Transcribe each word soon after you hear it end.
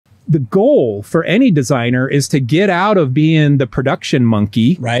the goal for any designer is to get out of being the production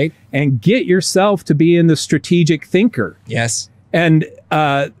monkey, right, and get yourself to being the strategic thinker. Yes. And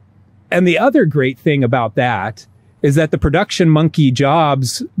the other great thing about that is that the production monkey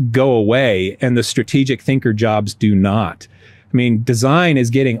jobs go away and the strategic thinker jobs do not. I mean, design is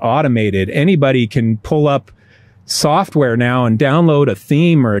getting automated. Anybody can pull up software now and download a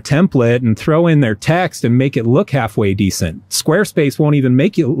theme or a template and throw in their text and make it look halfway decent. Squarespace won't even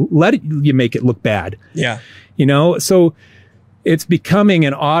let you make it look bad. Yeah. You know, so it's becoming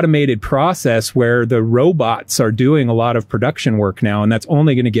an automated process where the robots are doing a lot of production work now, and that's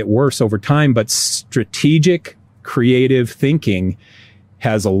only going to get worse over time. But strategic, creative thinking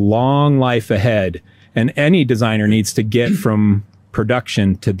has a long life ahead, and any designer needs to get from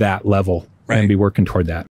production to that level and be working toward that.